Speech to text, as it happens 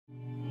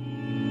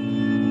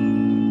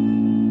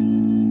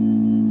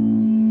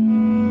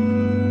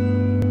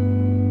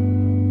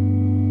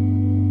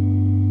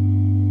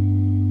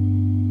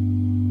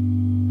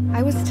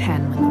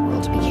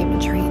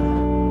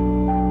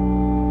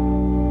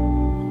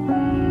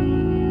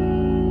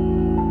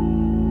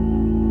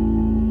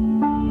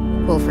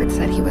Wilfred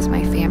said he was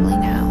my family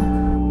now.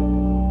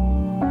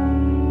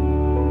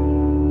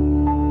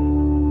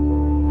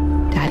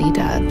 Daddy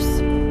Dubs.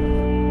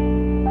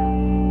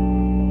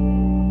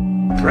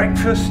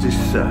 Breakfast is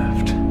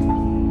served.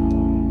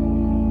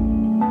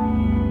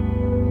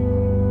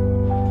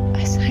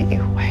 I sent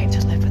you away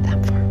to live with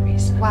them for a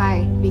reason.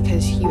 Why?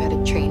 Because you had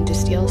a train to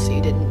steal, so you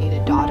didn't need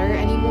a daughter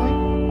anymore?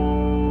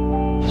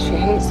 She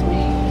hates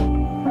me.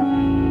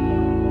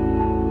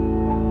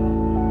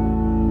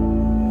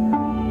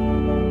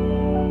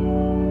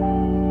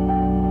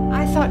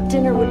 I thought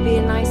dinner would be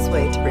a nice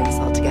way to bring us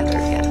all together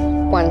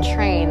again. One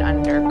train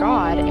under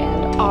God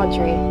and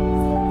Audrey.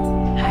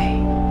 Hi,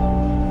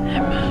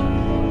 I'm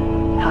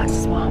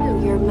Alex's mom.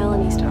 Oh, you're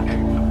Melanie's daughter.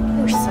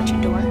 You're such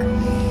a dork.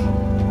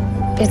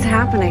 It's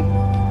happening.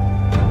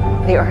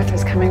 The Earth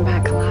is coming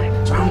back alive.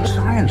 Found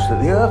science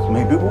that the Earth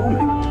may be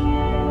warming.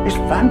 It's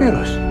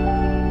fabulous.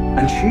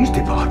 And she's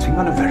departing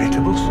on a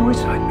veritable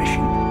suicide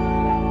mission.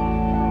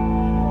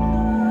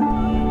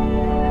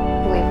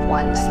 Leave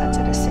once, that's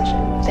a decision.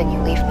 Then you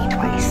leave me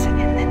twice, and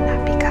then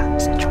that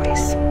becomes a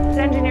choice. It's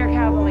Engineer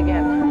Cavill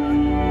again.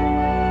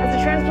 Has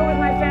the transport with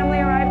my family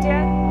arrived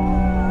yet?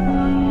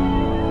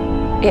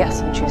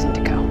 Yes, I'm choosing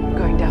to go. I'm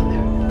going down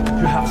there.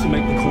 You have to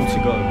make the call to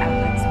go.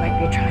 Alex might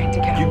be trying to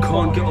get You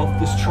can't get off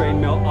this train,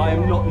 Mel. I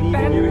am not leaving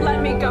Ben, you here.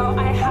 let me go.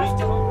 I have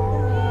to.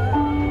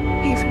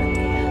 Even at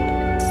the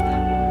end, it's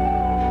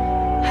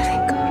I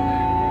thank God.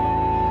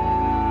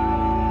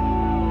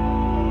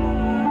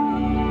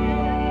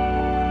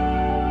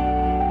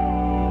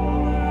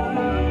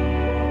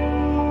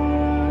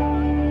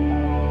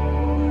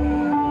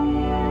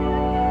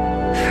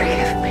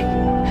 Forgive me.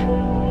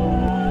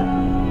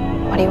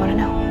 What do you want to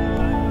know?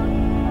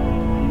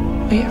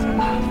 We ever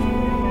laugh.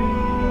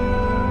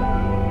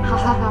 Ha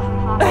ha ha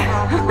ha ha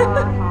ha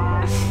ha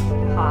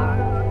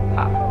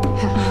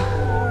ha.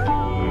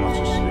 I'm not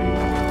asleep.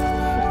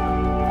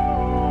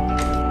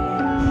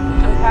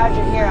 I'm proud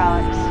you're here,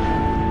 Alex.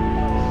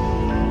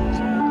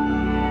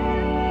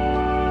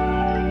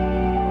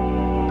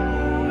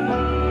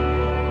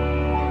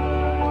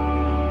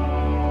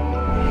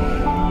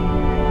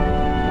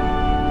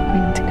 We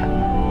need to go.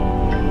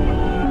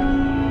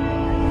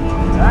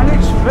 And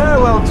it's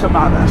farewell to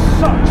mother.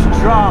 Such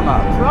drama.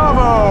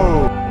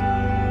 Bravo!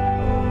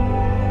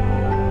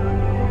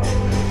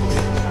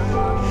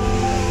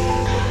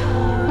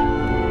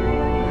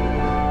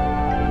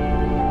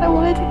 I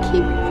wanted to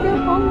keep you here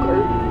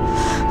longer.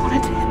 I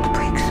wanted to hit the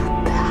brakes so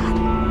bad.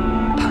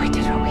 But we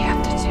did what we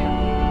have to do.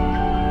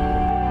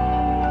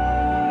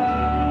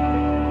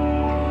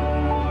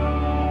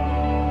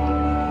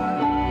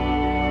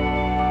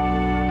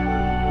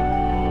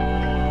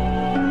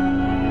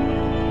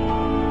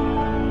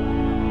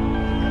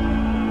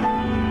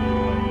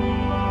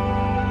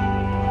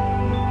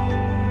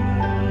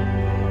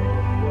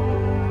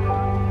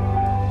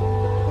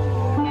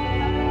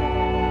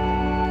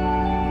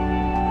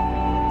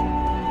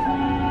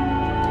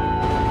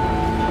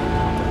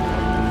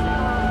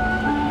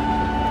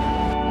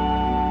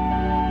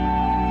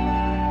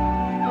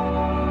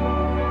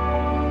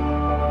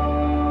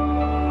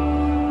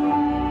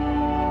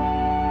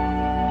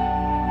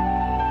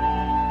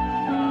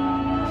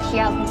 He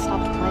hasn't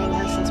stopped playing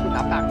her since we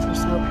got back from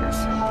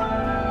Snowpiercer.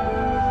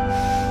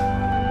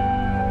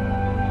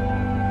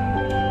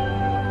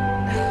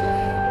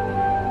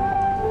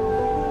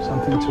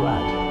 Something to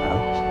add,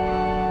 Alex?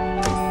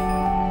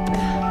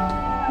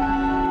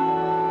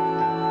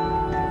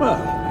 Well,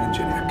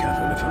 Engineer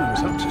Cavill, if I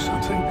was up to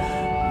something,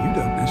 you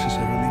don't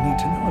necessarily need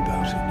to know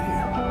about it, do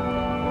you?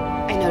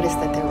 I noticed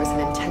that there was an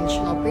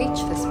intentional breach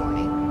this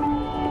morning.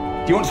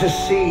 Do you want to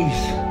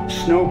seize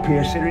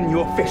Snowpiercer in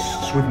your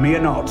fists with me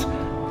or not?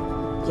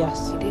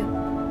 Yes, you do.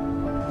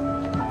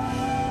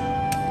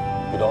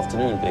 Good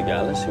afternoon, Big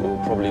Alice. You're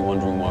probably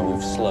wondering why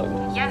we've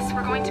slowed. Yes,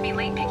 we're going to be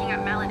late picking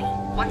up Melanie.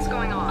 What's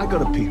going on? I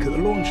got a peek at the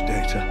launch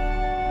data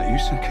that you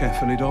so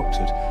carefully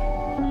doctored.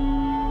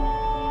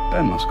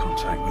 Ben lost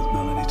contact with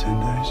Melanie 10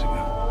 days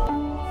ago.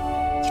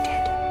 You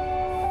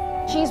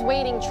did. She's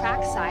waiting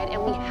trackside,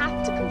 and we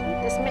have to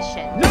complete this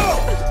mission.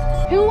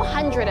 No!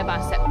 200 of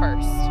us at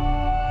first.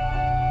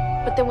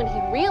 But then when he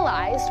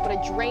realized what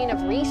a drain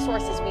of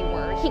resources we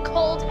were, he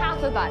culled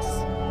half of us.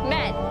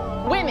 Men,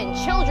 women,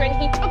 children,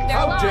 he took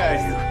their lives. How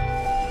dare you!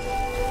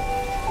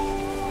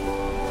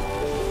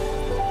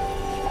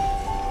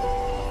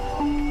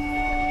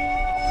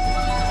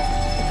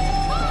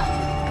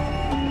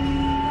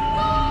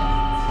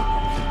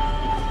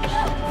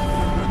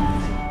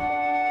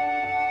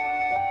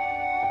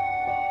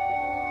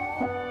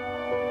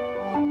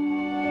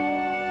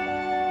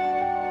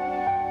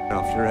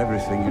 After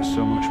everything, you're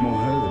so much more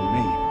her than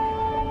me.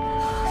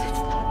 That's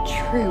not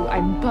true.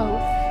 I'm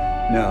both.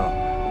 No.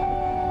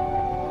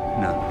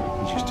 No,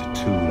 you're just a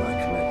tool I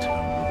collected on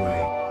the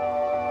way.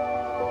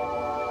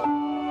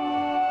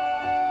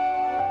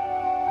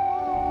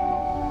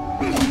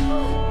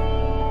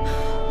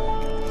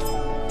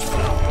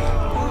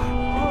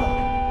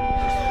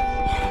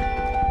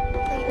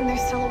 Clayton,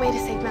 there's still a way to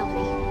save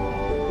Melanie.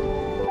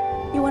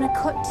 You want to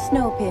cut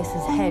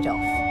Snowpiercer's head off?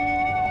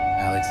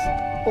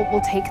 next? Well,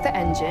 we'll take the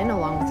engine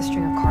along with a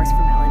string of cars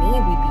for Melanie.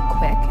 We'd be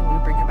quick and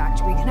we'd bring her back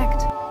to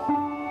reconnect.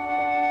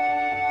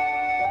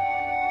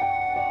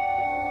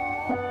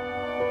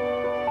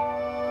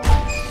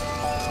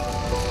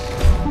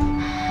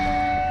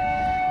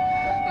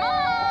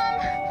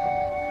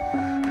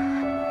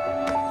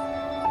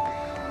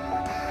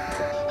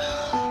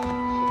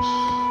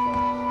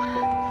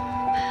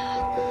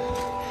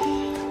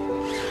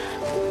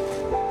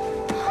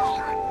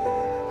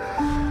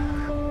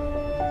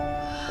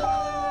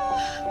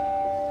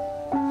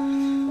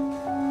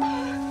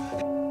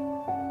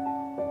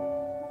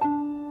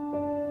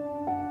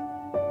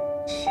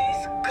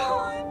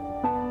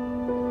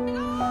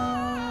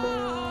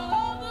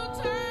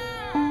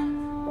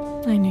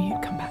 I knew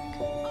you'd come back.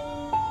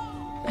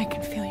 I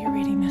can feel you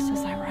reading this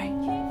as I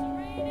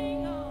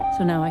write.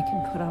 So now I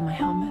can put on my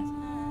helmet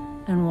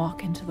and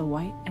walk into the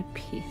white at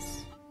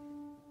peace.